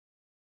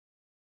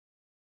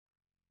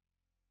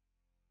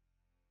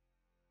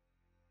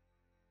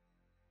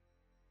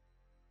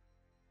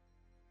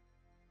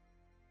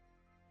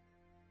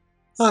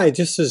Hi,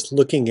 just as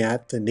looking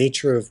at the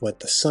nature of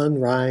what the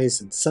sunrise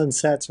and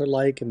sunsets are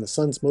like and the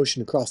sun's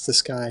motion across the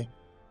sky.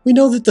 We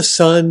know that the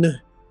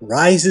sun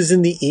rises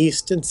in the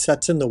east and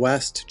sets in the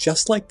west,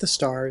 just like the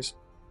stars.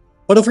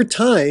 But over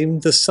time,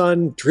 the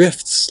sun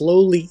drifts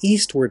slowly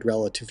eastward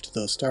relative to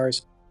those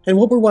stars. And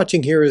what we're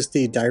watching here is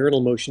the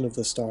diurnal motion of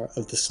the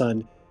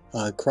sun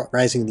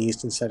rising in the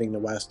east and setting in the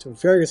west,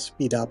 very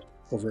speed up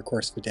over the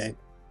course of a day.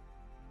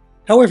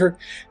 However,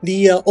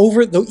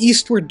 the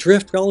eastward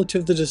drift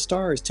relative to the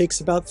stars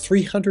takes about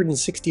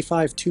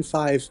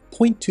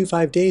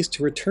 365.25 days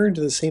to return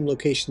to the same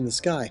location in the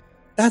sky.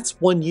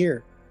 That's 1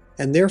 year.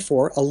 And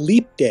therefore, a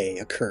leap day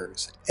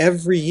occurs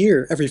every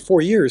year, every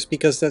 4 years,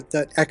 because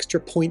that extra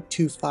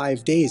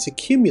 0.25 days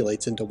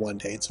accumulates into 1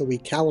 day. And so we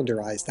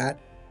calendarize that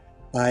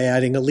by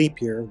adding a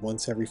leap year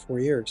once every 4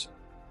 years.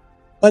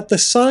 But the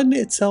sun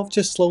itself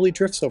just slowly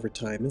drifts over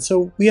time. And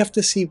so we have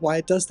to see why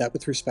it does that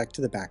with respect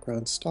to the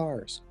background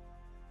stars.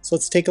 So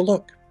let's take a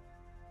look.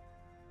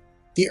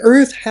 The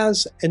Earth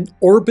has an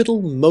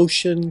orbital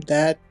motion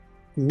that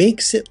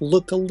makes it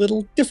look a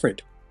little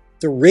different.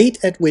 The rate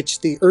at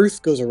which the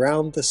Earth goes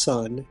around the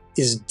sun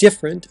is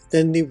different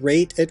than the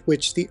rate at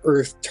which the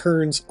Earth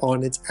turns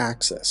on its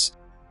axis.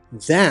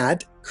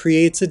 That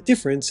creates a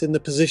difference in the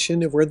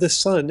position of where the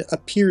sun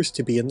appears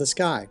to be in the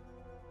sky.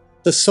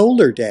 The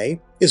solar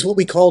day is what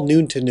we call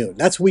noon to noon.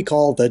 That's what we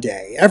call the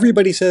day.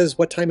 Everybody says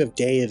what time of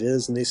day it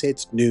is, and they say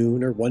it's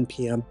noon or 1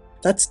 p.m.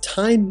 That's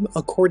time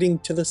according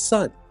to the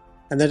sun,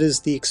 and that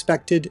is the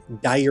expected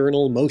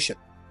diurnal motion.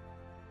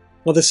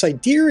 Well, the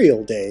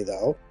sidereal day,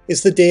 though,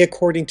 is the day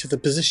according to the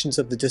positions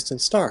of the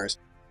distant stars.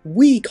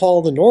 We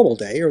call the normal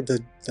day, or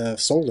the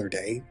solar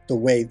day,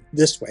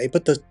 this way,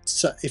 but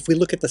if we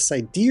look at the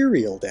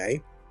sidereal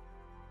day,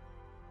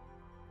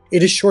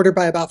 it is shorter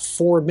by about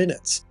 4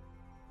 minutes.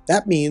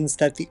 That means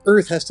that the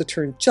Earth has to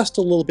turn just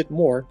a little bit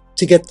more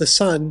to get the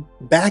sun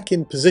back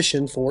in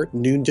position for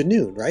noon to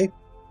noon, right?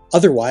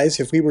 Otherwise,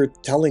 if we were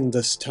telling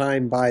this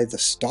time by the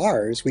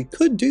stars, we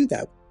could do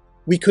that.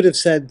 We could have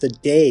said the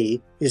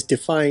day is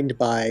defined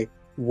by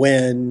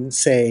when,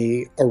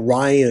 say,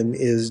 Orion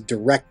is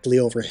directly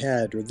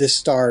overhead, or this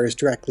star is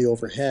directly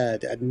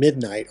overhead at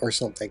midnight or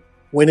something,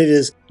 when it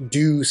is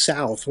due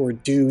south or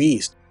due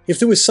east. If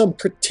there was some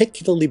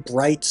particularly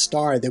bright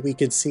star that we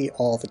could see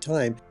all the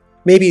time,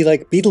 maybe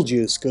like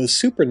Betelgeuse goes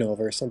supernova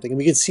or something, and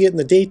we could see it in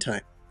the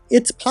daytime,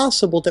 it's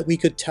possible that we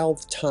could tell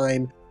the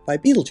time by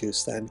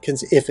Betelgeuse then,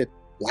 because if it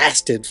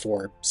lasted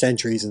for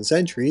centuries and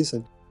centuries,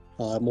 and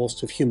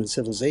most of human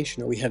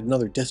civilization, or we had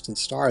another distant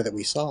star that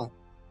we saw.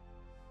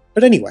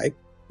 But anyway,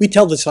 we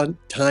tell the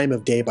time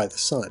of day by the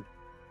sun,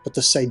 but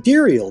the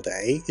sidereal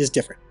day is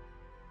different.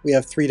 We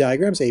have 3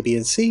 diagrams, A, B,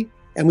 and C,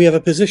 and we have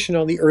a position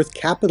on the Earth,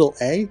 capital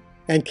A,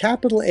 and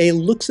capital A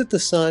looks at the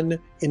sun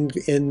in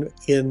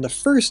the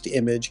first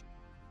image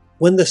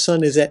when the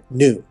sun is at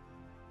noon.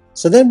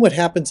 So then what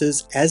happens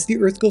is, as the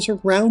Earth goes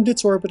around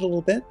its orbit a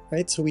little bit,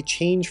 right? So we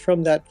change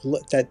from that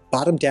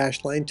bottom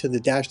dashed line to the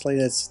dashed line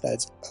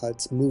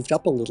that's moved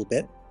up a little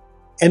bit.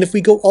 And if we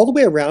go all the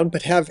way around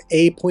but have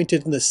A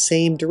pointed in the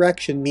same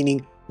direction,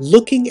 meaning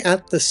looking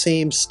at the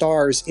same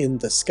stars in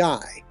the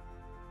sky,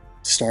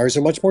 stars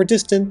are much more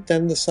distant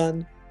than the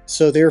sun,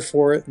 so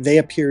therefore they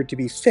appear to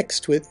be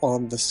fixed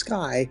on the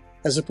sky,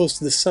 as opposed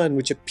to the sun,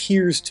 which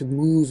appears to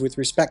move with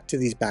respect to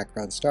these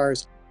background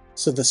stars.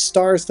 So the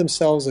stars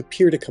themselves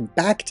appear to come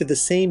back to the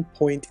same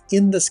point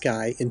in the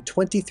sky in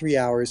 23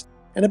 hours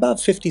and about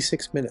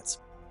 56 minutes.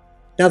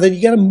 Now then,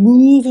 you got to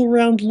move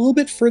around a little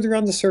bit further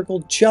on the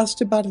circle,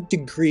 just about a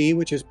degree,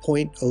 which is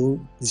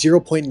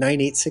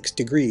 0.986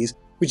 degrees,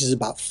 which is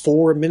about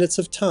 4 minutes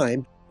of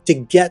time to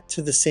get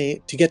to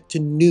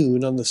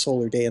noon on the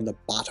solar day in the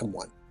bottom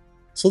one.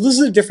 So those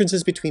are the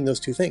differences between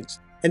those two things.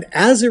 And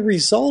as a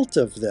result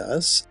of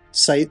this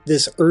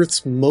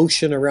Earth's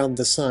motion around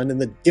the sun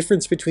and the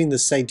difference between the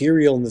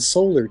sidereal and the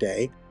solar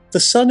day, the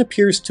sun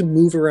appears to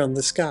move around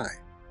the sky.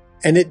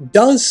 And it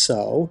does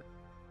so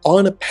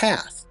on a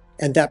path.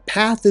 And that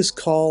path is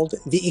called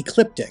the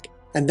ecliptic.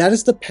 And that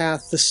is the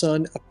path the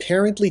sun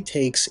apparently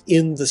takes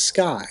in the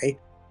sky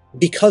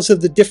because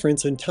of the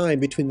difference in time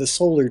between the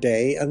solar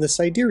day and the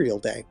sidereal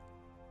day.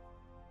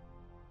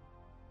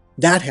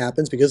 That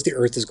happens because the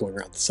Earth is going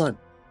around the sun.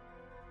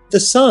 The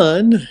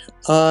sun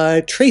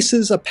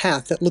traces a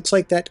path that looks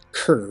like that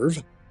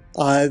curve.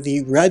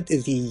 The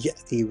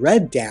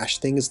red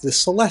dashed thing is the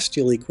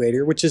celestial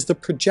equator, which is the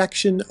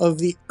projection of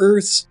the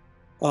Earth's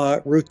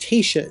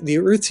rotation, the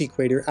Earth's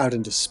equator out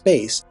into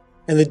space.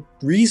 And the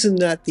reason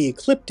that the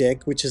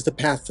ecliptic, which is the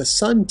path the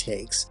sun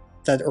takes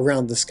that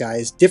around the sky,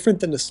 is different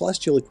than the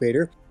celestial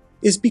equator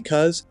is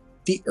because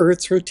the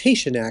Earth's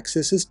rotation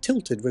axis is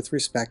tilted with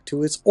respect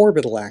to its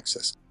orbital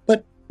axis.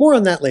 But more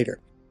on that later.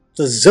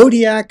 The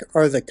zodiac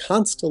are the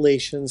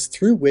constellations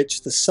through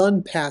which the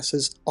sun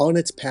passes on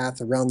its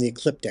path around the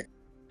ecliptic.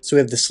 So we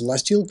have the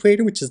celestial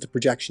equator, which is the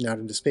projection out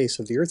into space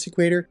of the Earth's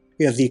equator.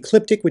 We have the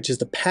ecliptic, which is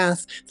the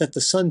path that the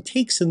sun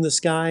takes in the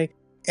sky.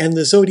 And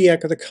the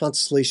zodiac are the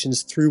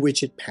constellations through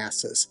which it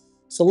passes.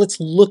 So let's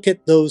look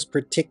at those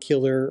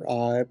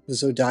particular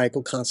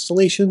zodiacal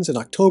constellations. In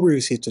October, you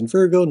see it's in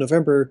Virgo.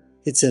 November,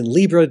 it's in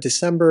Libra.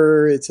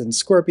 December, it's in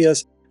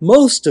Scorpius.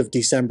 Most of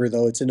December,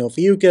 though, it's in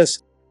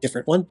Ophiuchus,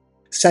 different one.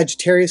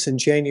 Sagittarius in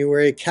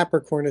January,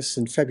 Capricornus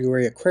in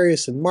February,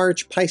 Aquarius in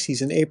March,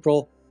 Pisces in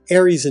April,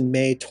 Aries in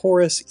May,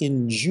 Taurus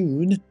in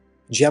June,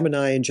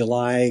 Gemini in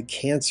July,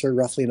 Cancer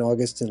roughly in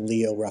August, and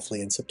Leo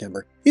roughly in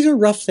September. These are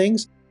rough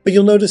things, but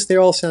you'll notice they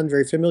all sound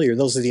very familiar.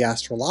 Those are the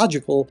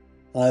astrological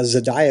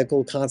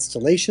zodiacal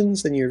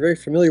constellations, and you're very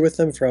familiar with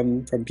them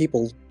from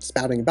people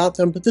spouting about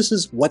them, but this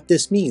is what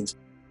this means.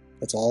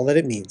 That's all that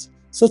it means.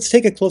 So let's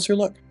take a closer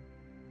look.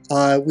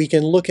 We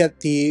can look at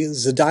the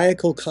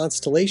zodiacal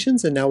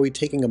constellations, and now we're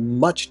taking a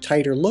much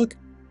tighter look.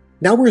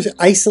 Now we're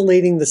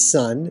isolating the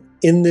sun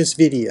in this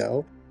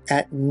video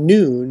at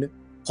noon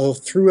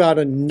throughout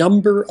a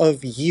number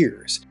of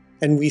years,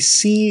 and we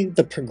see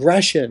the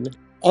progression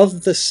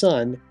of the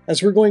sun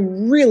as we're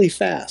going really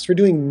fast. We're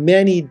doing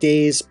many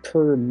days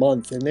per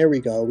month, and there we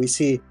go. We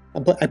see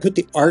I put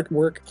the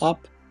artwork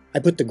up. I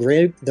put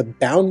the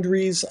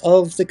boundaries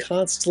of the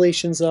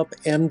constellations up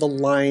and the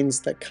lines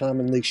that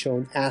commonly show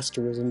in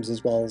asterisms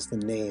as well as the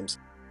names.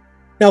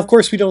 Now, of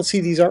course, we don't see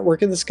these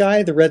artwork in the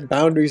sky, the red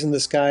boundaries in the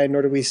sky,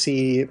 nor do we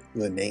see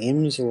the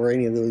names or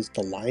any of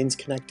the lines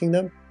connecting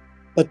them.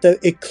 But the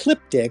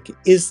ecliptic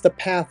is the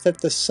path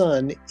that the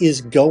sun is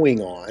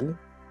going on,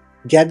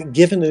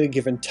 given at a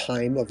given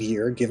time of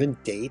year, a given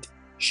date,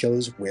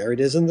 shows where it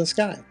is in the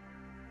sky.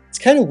 It's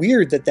kind of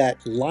weird that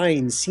that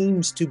line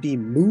seems to be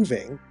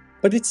moving,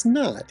 but it's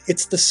not.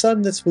 It's the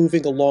sun that's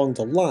moving along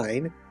the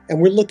line, and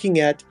we're looking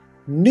at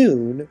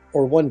noon,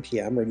 or 1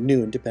 p.m., or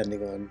noon,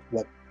 depending on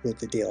what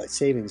the daylight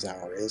savings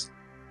hour is,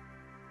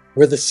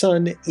 where the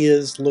sun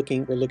is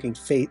we're looking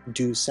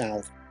due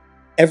south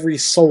every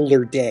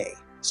solar day.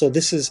 So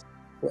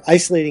we're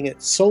isolating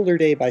it solar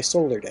day by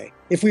solar day.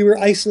 If we were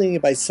isolating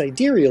it by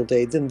sidereal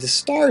day, then the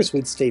stars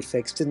would stay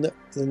fixed and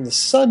then the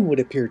sun would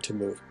appear to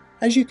move.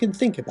 As you can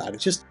think about it,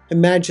 just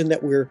imagine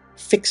that we're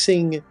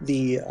fixing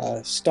the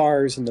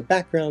stars in the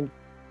background,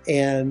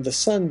 and the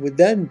sun would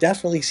then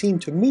definitely seem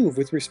to move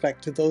with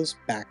respect to those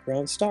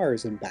background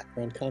stars and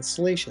background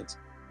constellations.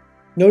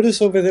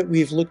 Notice over that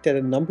we've looked at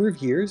a number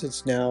of years.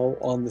 It's now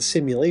on the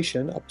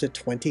simulation up to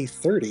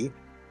 2030,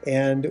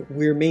 and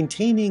we're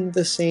maintaining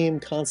the same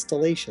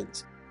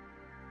constellations.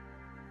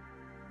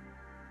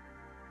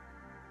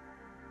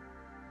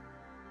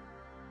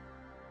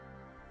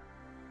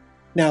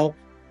 Now,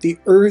 the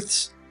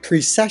Earth's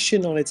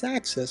precession on its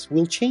axis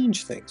will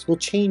change things. Will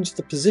change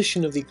the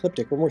position of the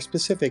ecliptic, or more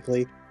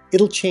specifically,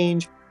 it'll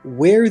change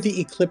where the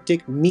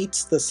ecliptic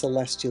meets the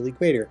celestial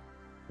equator.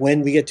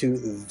 When we get to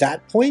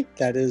that point,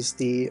 that is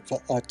the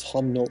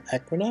autumnal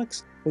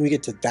equinox. When we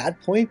get to that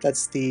point,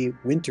 that's the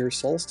winter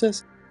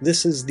solstice.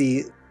 This is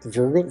the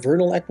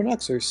vernal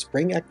equinox, or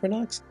spring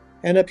equinox.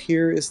 And up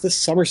here is the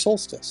summer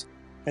solstice.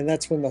 And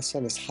that's when the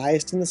sun is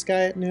highest in the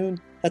sky at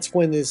noon. That's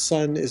when the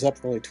sun is up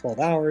for only 12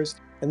 hours.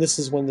 And this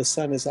is when the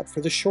sun is up for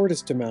the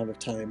shortest amount of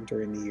time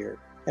during the year.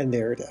 And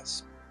there it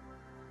is.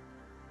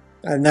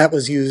 And that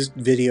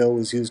video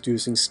was used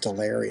using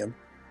stellarium.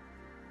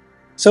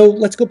 So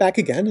let's go back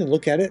again and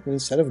look at it. And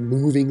instead of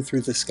moving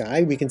through the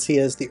sky, we can see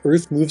as the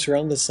Earth moves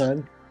around the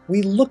sun,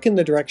 we look in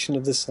the direction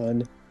of the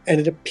sun, and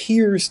it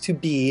appears to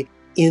be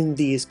in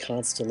these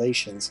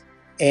constellations.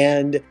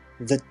 And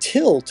the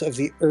tilt of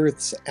the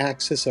Earth's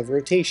axis of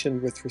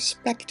rotation with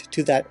respect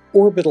to that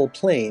orbital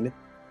plane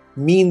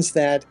means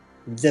that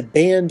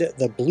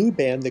the blue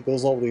band that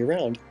goes all the way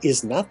around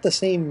is not the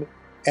same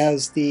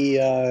as the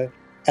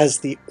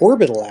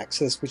orbital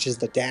axis, which is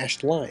the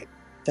dashed line.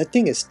 That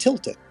thing is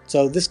tilted.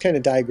 So this kind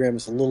of diagram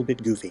is a little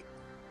bit goofy.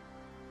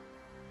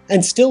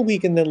 And still we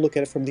can then look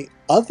at it from the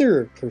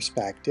other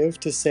perspective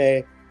to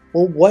say,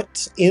 well,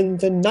 what's in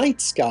the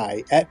night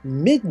sky at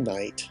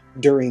midnight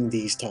during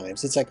these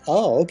times? It's like,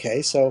 oh,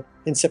 okay, so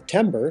in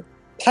September,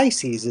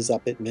 Pisces is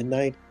up at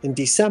midnight. In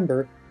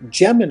December,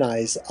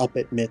 Gemini's up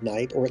at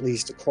midnight, or at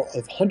least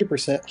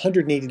 100%,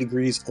 180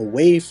 degrees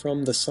away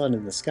from the sun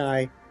in the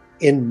sky.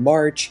 In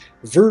March,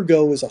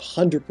 Virgo is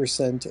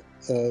 100%,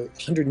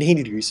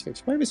 180 degrees.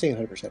 Why am I saying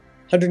 100%?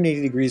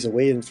 180 degrees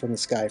away from the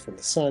sky from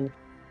the sun.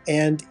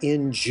 And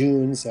in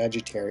June,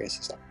 Sagittarius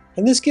is up.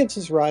 And this gives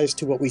us rise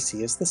to what we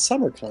see as the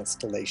summer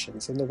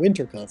constellations and the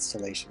winter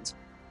constellations.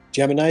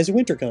 Gemini is a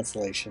winter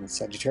constellation.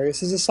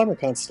 Sagittarius is a summer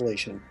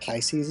constellation.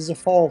 Pisces is a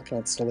fall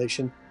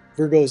constellation.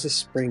 Virgo is a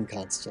spring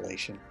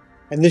constellation.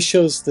 And this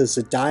shows the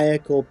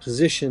zodiacal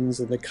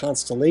positions of the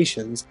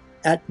constellations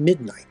at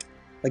midnight.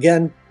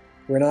 Again,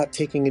 we're not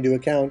taking into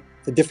account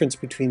the difference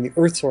between the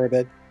Earth's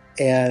orbit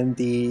and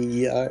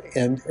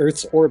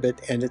Earth's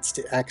orbit and its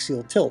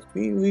axial tilt.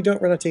 We're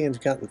not taking into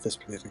account with this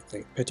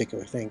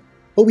particular thing,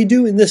 but we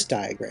do in this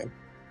diagram.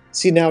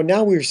 See,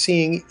 now we're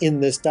seeing in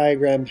this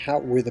diagram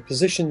where the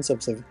positions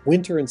of the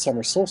winter and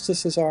summer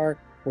solstices are,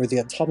 where the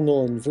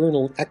autumnal and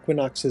vernal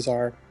equinoxes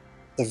are.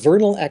 The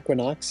vernal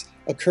equinox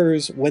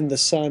occurs when the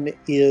sun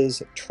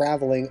is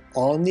traveling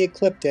on the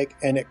ecliptic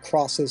and it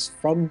crosses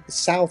from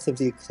south of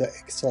the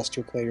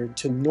celestial equator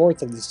to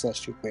north of the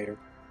celestial equator.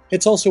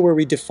 It's also where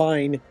we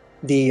define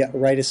the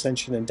right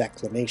ascension and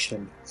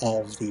declination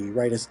of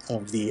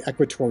the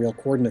equatorial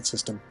coordinate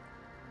system.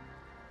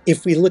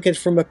 If we look at it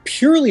from a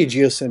purely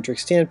geocentric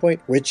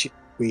standpoint, which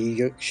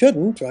we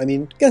shouldn't, I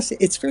mean, I guess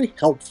it's very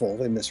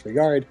helpful in this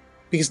regard,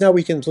 because now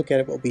we can look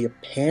at what we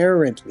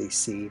apparently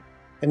see,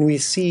 and we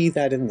see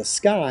that in the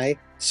sky,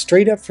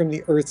 straight up from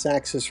the Earth's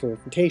axis of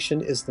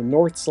rotation is the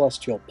north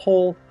celestial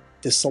pole,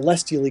 the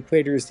celestial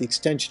equator is the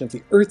extension of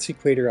the Earth's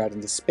equator out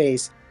into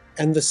space,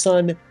 and the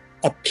sun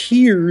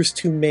appears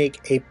to make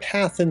a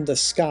path in the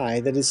sky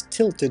that is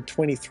tilted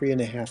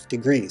 23.5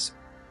 degrees.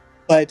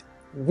 But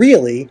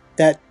really,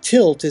 that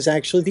tilt is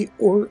actually the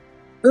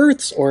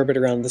Earth's orbit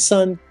around the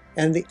sun,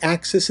 and the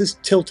axis is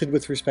tilted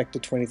with respect to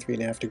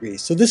 23.5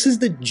 degrees. So this is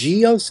the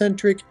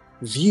geocentric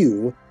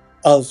view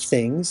of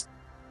things,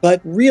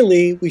 but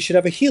really we should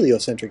have a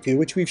heliocentric view,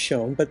 which we've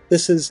shown, but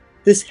this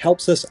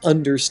helps us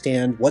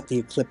understand what the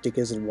ecliptic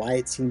is and why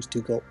it seems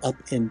to go up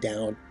and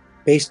down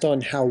based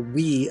on how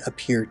we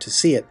appear to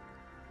see it.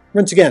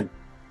 Once again,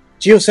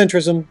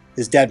 geocentrism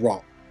is dead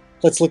wrong.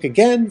 Let's look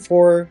again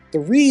for the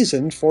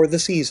reason for the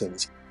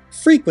seasons.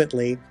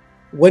 Frequently,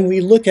 when we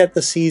look at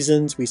the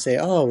seasons, we say,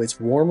 oh, it's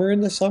warmer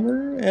in the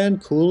summer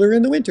and cooler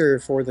in the winter.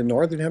 For the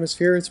northern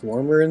hemisphere, it's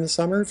warmer in the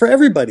summer. For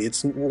everybody,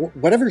 it's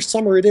whatever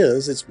summer it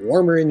is, it's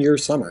warmer in your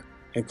summer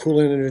and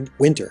cooler in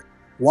winter.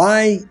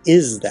 Why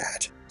is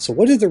that? So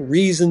what is the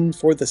reason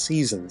for the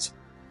seasons?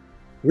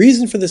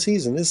 Reason for the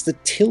season is the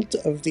tilt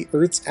of the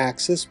Earth's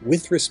axis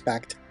with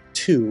respect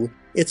to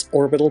its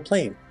orbital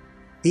plane.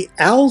 The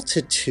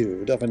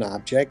altitude of an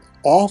object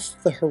off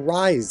the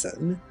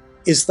horizon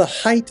is the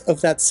height of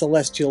that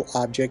celestial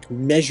object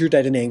measured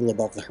at an angle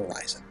above the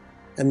horizon.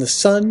 And the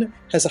sun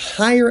has a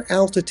higher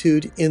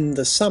altitude in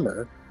the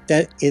summer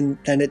than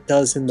it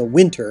does in the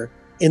winter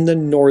in the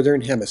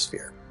northern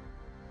hemisphere.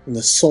 And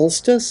the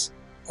solstice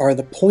are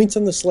the points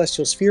on the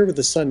celestial sphere where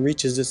the sun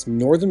reaches its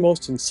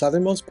northernmost and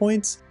southernmost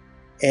points.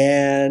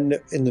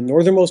 And in the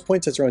northernmost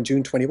points, that's around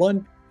June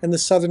 21. And the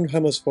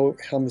southernmost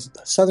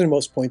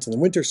points in the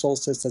winter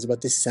solstice, that's about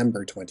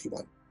December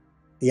 21.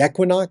 The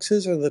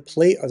equinoxes are the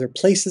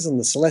places on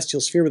the celestial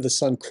sphere where the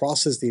sun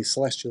crosses the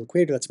celestial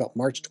equator. That's about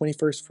March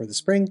 21st for the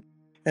spring.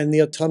 And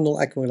the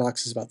autumnal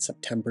equinox is about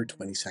September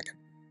 22nd.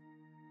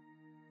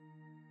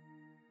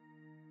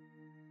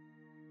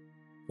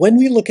 When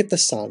we look at the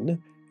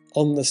sun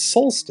on the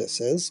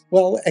solstices,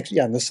 well, actually,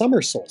 on the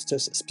summer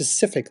solstice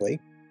specifically,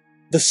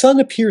 the sun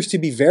appears to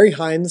be very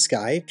high in the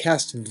sky. It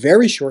casts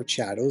very short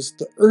shadows.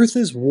 The Earth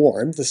is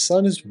warm. The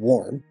sun is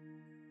warm.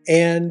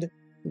 And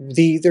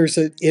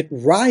it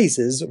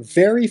rises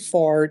very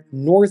far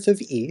north of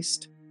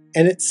east,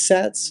 and it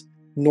sets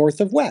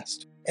north of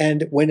west.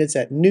 And when it's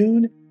at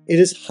noon, it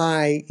is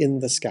high in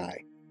the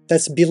sky.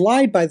 That's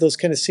belied by those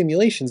kind of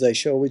simulations I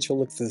show, which will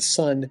look at the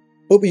sun.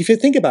 But if you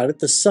think about it,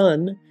 the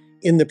sun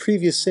in the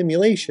previous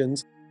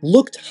simulations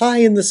looked high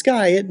in the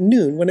sky at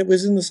noon when it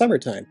was in the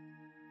summertime.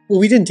 Well,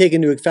 we didn't take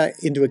into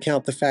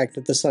account the fact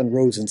that the sun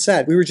rose and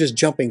set. We were just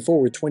jumping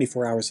forward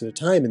 24 hours at a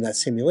time in that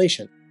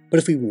simulation. But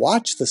if we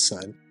watched the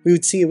sun, we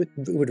would see it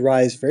would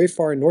rise very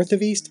far north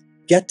of east,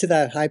 get to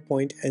that high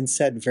point, and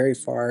set very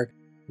far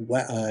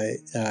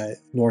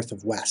north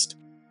of west.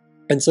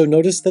 And so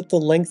notice that the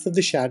length of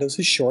the shadows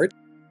is short,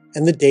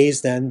 and the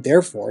days then,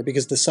 therefore,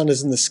 because the sun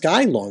is in the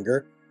sky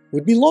longer,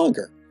 would be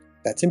longer.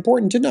 That's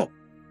important to know.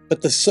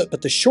 But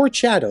the short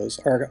shadows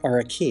are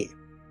a key.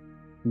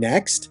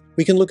 Next,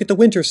 we can look at the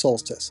winter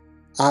solstice.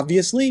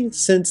 Obviously,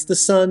 since the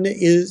sun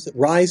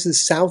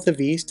rises south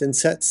of east and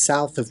sets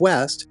south of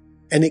west,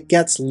 and it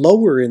gets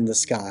lower in the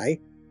sky,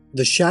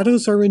 the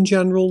shadows are in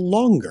general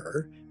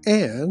longer,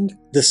 and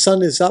the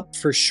sun is up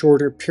for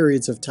shorter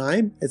periods of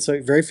time. It's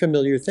a very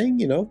familiar thing,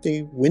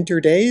 the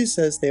winter days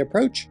as they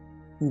approach,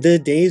 the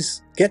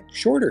days get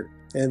shorter,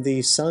 and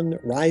the sun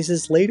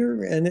rises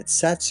later and it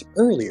sets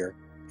earlier.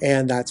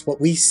 And that's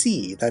what we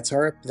see. That's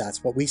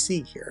what we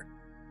see here.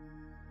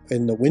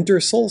 In the winter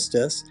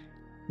solstice,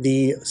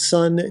 the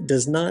sun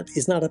is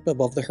not up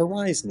above the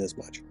horizon as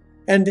much.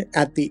 And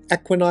at the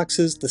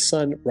equinoxes, the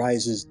sun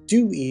rises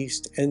due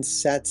east and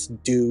sets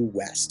due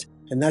west.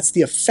 And that's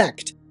the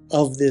effect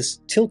of this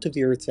tilt of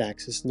the Earth's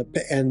axis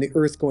and the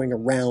Earth going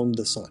around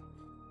the sun.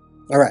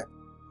 All right,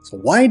 so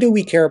why do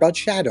we care about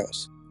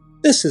shadows?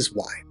 This is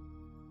why.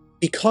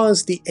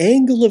 Because the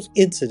angle of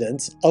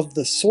incidence of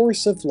the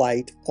source of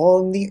light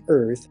on the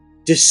Earth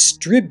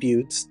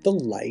distributes the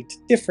light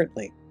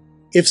differently.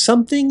 If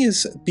something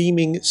is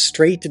beaming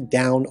straight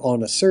down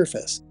on a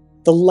surface,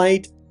 the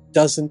light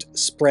doesn't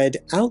spread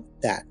out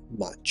that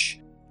much.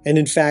 And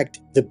in fact,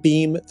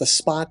 the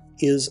spot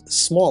is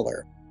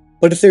smaller.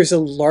 But if there's a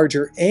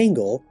larger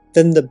angle,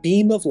 then the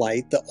beam of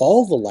light,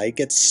 all the light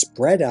gets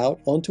spread out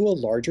onto a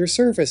larger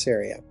surface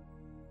area.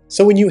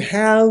 So when you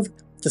have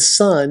the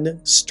sun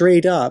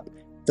straight up,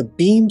 the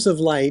beams of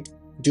light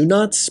do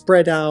not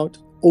spread out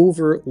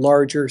over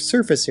larger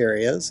surface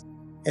areas,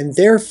 and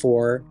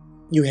therefore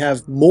you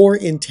have more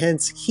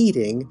intense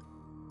heating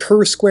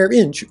per square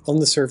inch on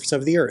the surface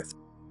of the Earth.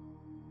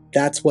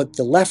 That's what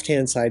the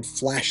left-hand side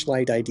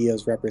flashlight idea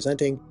is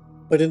representing.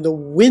 But in the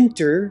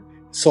winter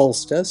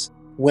solstice,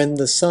 when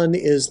the sun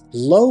is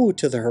low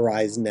to the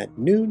horizon at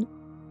noon,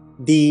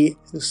 the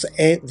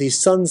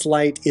sun's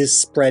light is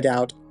spread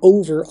out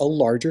over a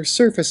larger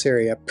surface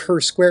area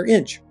per square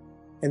inch,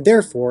 and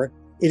therefore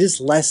it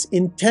is less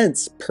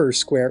intense per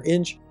square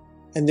inch,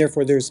 and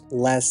therefore there's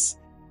less,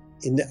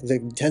 the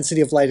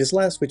intensity of light is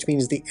less, which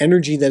means the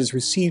energy that is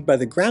received by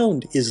the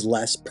ground is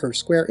less per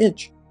square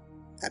inch.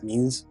 That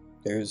means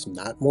there's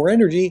not more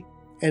energy,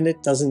 and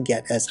it doesn't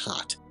get as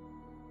hot.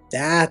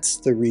 That's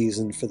the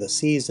reason for the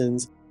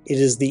seasons. It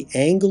is the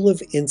angle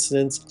of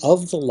incidence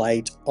of the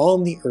light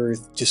on the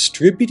Earth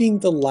distributing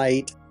the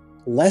light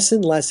less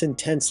and less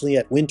intensely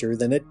at winter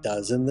than it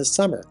does in the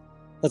summer.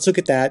 Let's look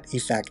at that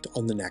effect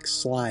on the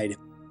next slide.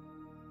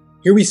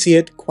 Here we see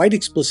it quite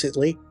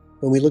explicitly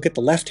when we look at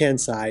the left-hand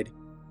side.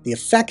 The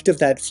effect of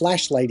that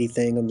flashlighty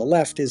thing on the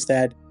left is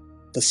that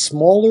the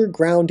smaller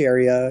ground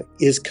area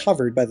is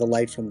covered by the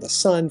light from the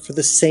sun for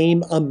the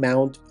same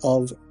amount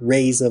of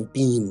rays of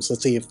beams.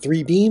 Let's say you have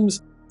 3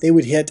 beams, they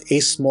would hit a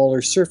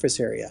smaller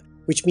surface area,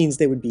 which means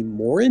they would be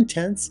more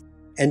intense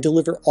and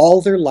deliver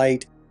all their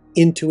light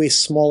into a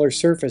smaller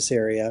surface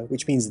area,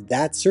 which means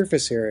that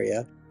surface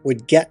area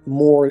would get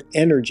more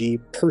energy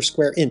per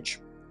square inch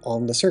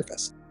on the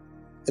surface.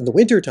 In the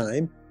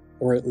wintertime,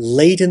 or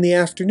late in the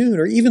afternoon,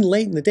 or even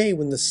late in the day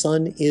when the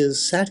sun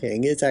is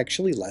setting, it's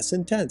actually less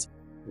intense.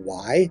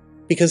 Why?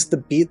 Because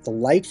the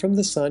light from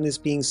the sun is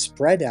being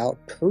spread out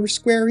per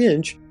square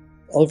inch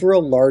over a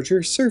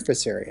larger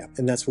surface area,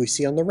 and that's what we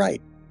see on the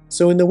right.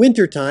 So in the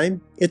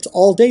wintertime, it's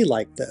all day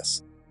like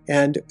this.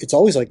 And it's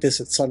always like this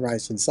at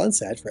sunrise and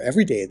sunset for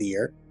every day of the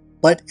year.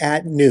 But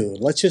at noon,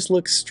 let's just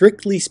look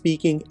strictly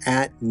speaking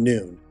at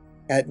noon.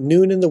 At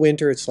noon in the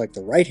winter, it's like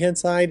the right-hand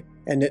side,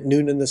 and at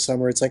noon in the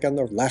summer, it's like on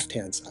the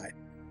left-hand side.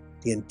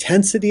 The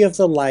intensity of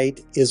the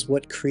light is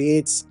what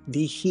creates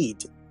the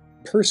heat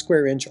per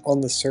square inch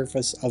on the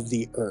surface of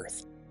the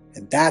Earth.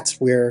 And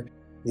that's where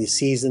the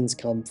seasons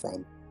come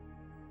from.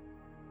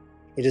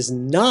 It is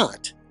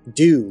not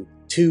due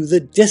to the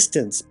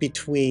distance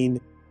between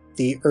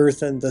the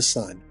Earth and the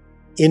sun.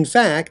 In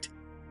fact,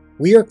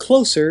 we are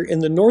closer in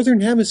the northern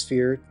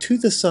hemisphere to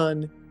the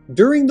sun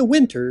during the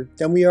winter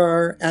than we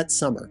are at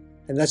summer.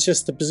 And that's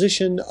just the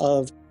position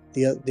of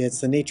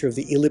it's the nature of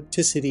the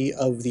ellipticity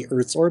of the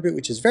Earth's orbit,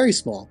 which is very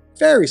small,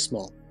 very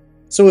small.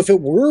 So if it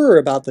were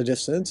about the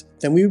distance,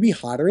 then we would be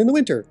hotter in the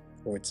winter,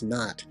 or it's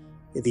not.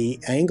 The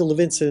angle of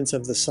incidence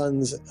of the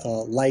sun's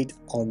light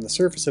on the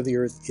surface of the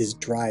Earth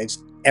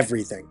drives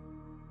everything.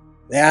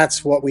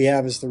 That's what we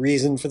have as the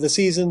reason for the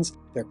seasons.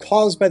 They're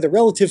caused by the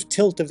relative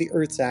tilt of the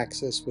Earth's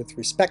axis with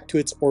respect to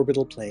its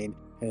orbital plane,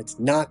 and it's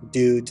not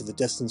due to the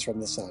distance from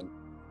the sun.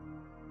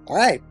 All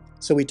right,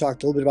 so we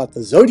talked a little bit about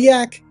the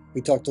zodiac. We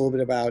talked a little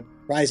bit about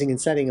rising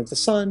and setting of the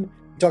sun.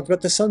 We talked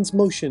about the sun's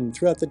motion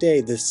throughout the day,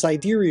 the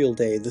sidereal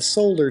day, the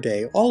solar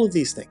day, all of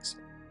these things.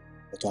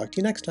 We'll talk to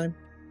you next time.